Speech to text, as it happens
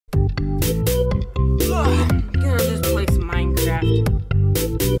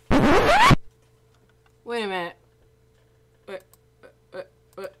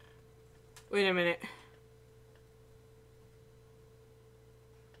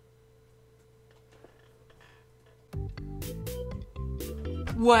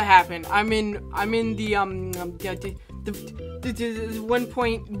What happened? I'm in the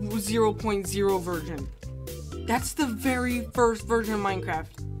 1.0.0 version. That's the very first version of Minecraft.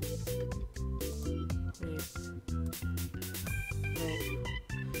 Wait.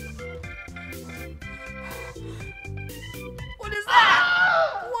 What is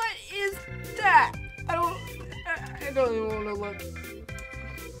that? What is that? I don't even want to look.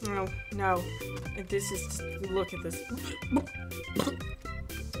 No. This is, look at this.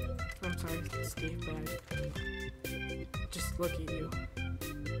 I'm sorry, Steve, but just look at you.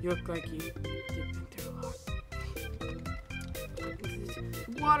 You look like you did through a lot.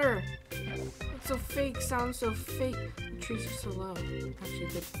 Water! It's so fake, sounds so fake. The trees are so low. Actually,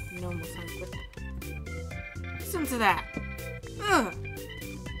 the normal sounds, but listen to that. Ugh.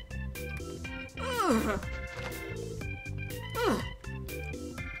 Ugh. Ugh.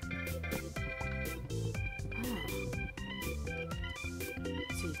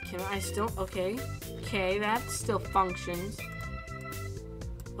 Can I still, okay, that still functions.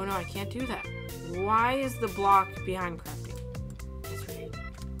 Oh no, I can't do that. Why is the block behind crafting? That's right.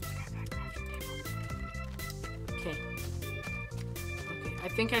 Grab that crafting table. Okay, I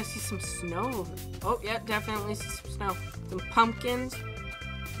think I see some snow. Oh yeah, definitely see some snow. Some pumpkins.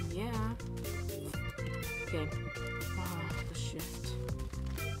 Yeah. Okay. Oh, the shift.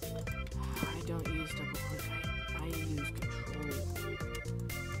 I don't use double click. I use control.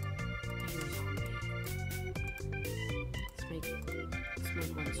 Let's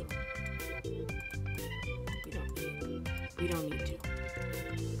make one sword. We don't need to.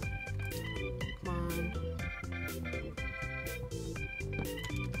 Come on.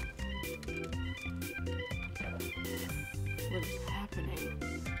 What is happening?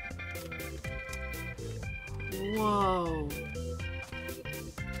 Whoa.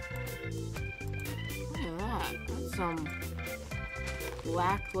 Look at that. That's some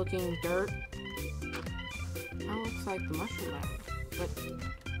black looking dirt. That looks like the mushroom lab, but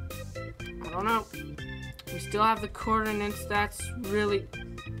I don't know. We still have the coordinates. That's really,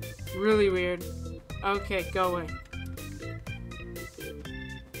 really weird. Okay, go away.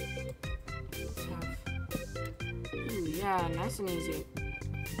 Ooh, yeah, nice and easy.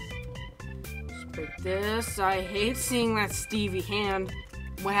 Just break this. I hate seeing that Stevie hand.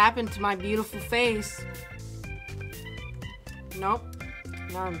 What happened to my beautiful face? Nope.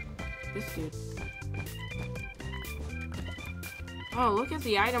 Now I'm this dude. Oh, look at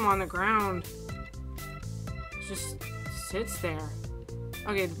the item on the ground. It just sits there.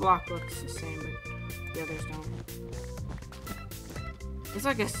 Okay, the block looks the same, but the others don't. It's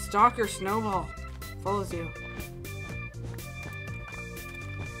like a stalker snowball. Follows you.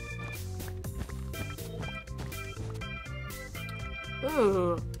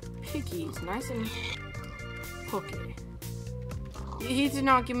 Ooh, piggies. Nice and hooky. He did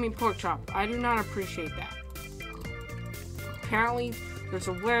not give me pork chop. I do not appreciate that. Apparently, there's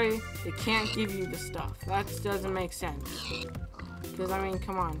a way they can't give you the stuff. That doesn't make sense. Because, I mean,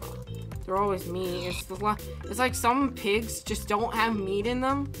 come on. They're always meat. It's like some pigs just don't have meat in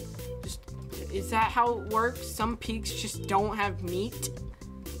them. Is that how it works? Some pigs just don't have meat?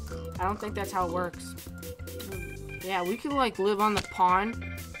 I don't think that's how it works. Yeah, we could, like, live on the pond.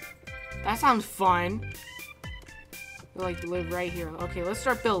 That sounds fun. We like to live right here. Okay, let's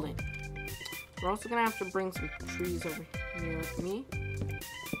start building. We're also gonna have to bring some trees over here with me.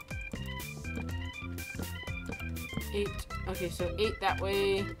 8. Okay, so 8 that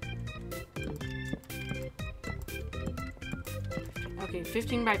way. Okay,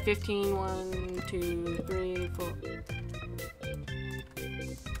 15 by 15. 1, 2, 3, 4.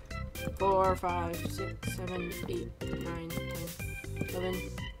 4, 5, 6, 7, 8, 9, 10, 11,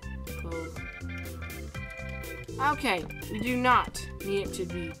 12. Okay, we do not need it to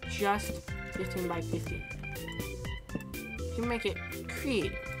be just 15 by 15. You can make it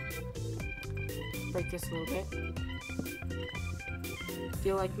creative. Break this a little bit.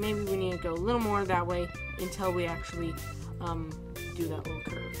 Feel like maybe we need to go a little more that way until we actually do that little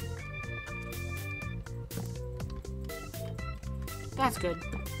curve. That's good.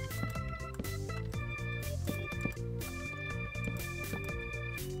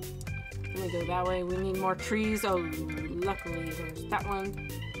 Let me go that way. We need more trees. Oh, luckily there's that one.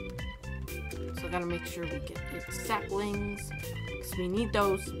 So I gotta make sure we get saplings, because we need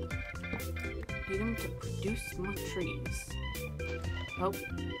those. Need them to produce more trees. Oh,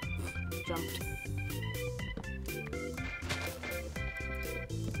 jumped.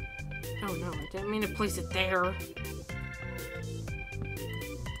 Oh no, I didn't mean to place it there.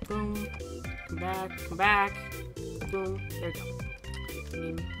 Boom. Come back, come back. Boom. There we go. We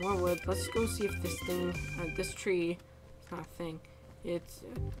need more wood. Let's go see if this thing, this tree, it's not a thing. It's...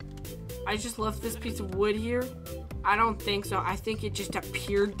 I just left this piece of wood here. I don't think so. I think it just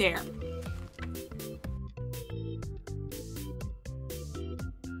appeared there.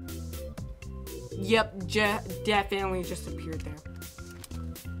 Yep, definitely just appeared there.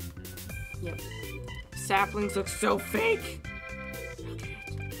 Yep. Saplings look so fake.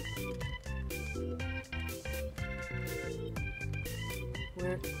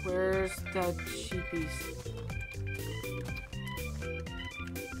 Where's the sheepies?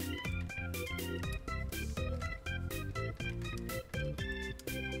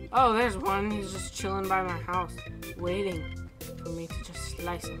 Oh, there's one. He's just chilling by my house, waiting for me to just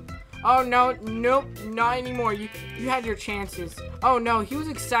slice him. Oh, no, nope, not anymore. You had your chances. Oh, no, he was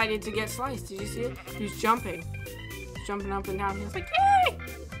excited to get sliced. Did you see it? He was jumping. He's jumping up and down. He was like, yay!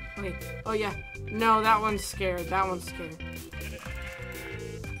 Okay, oh, yeah. No, that one's scared. That one's scared.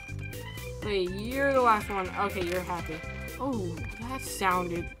 Wait, you're the last one. Okay, you're happy. Oh, that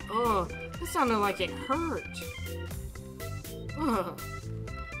sounded like it hurt. Ugh.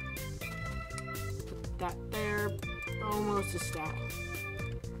 Put that there. Almost a stack.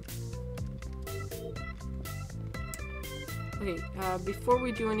 Okay, before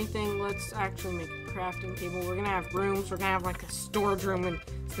we do anything, let's actually make a crafting table. We're gonna have rooms. We're gonna have like a storage room, and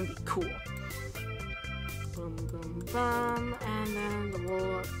it's gonna be cool. Boom, boom, boom, and then the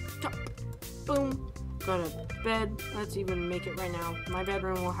wall up top. Boom. Got a bed. Let's even make it right now. My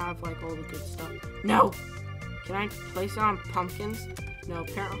bedroom will have like all the good stuff. No! Can I place it on pumpkins? No,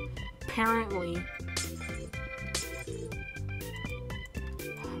 apparently.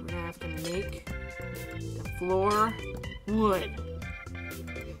 We're gonna have to make the floor wood.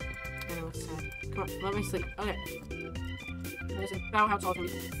 I know it's sad. Come on, let me sleep. Okay. This is about how tall it's gonna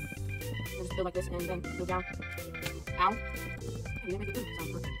be. Just build like this and then go down. Ow. We didn't make a good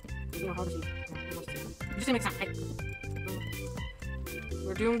sound for it. You know how to see. Just didn't make sound. Hey.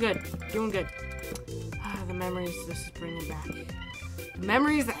 We're doing good. Doing good. The memories this is bringing back. The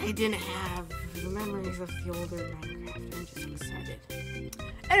memories that I didn't have. The memories of the older Minecraft. I'm just excited.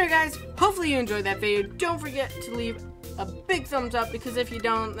 Anyway, guys, hopefully you enjoyed that video. Don't forget to leave a big thumbs up, because if you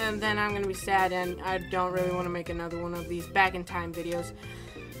don't, then I'm going to be sad, and I don't really want to make another one of these back in time videos.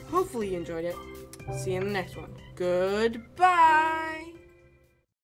 Hopefully you enjoyed it. See you in the next one. Goodbye!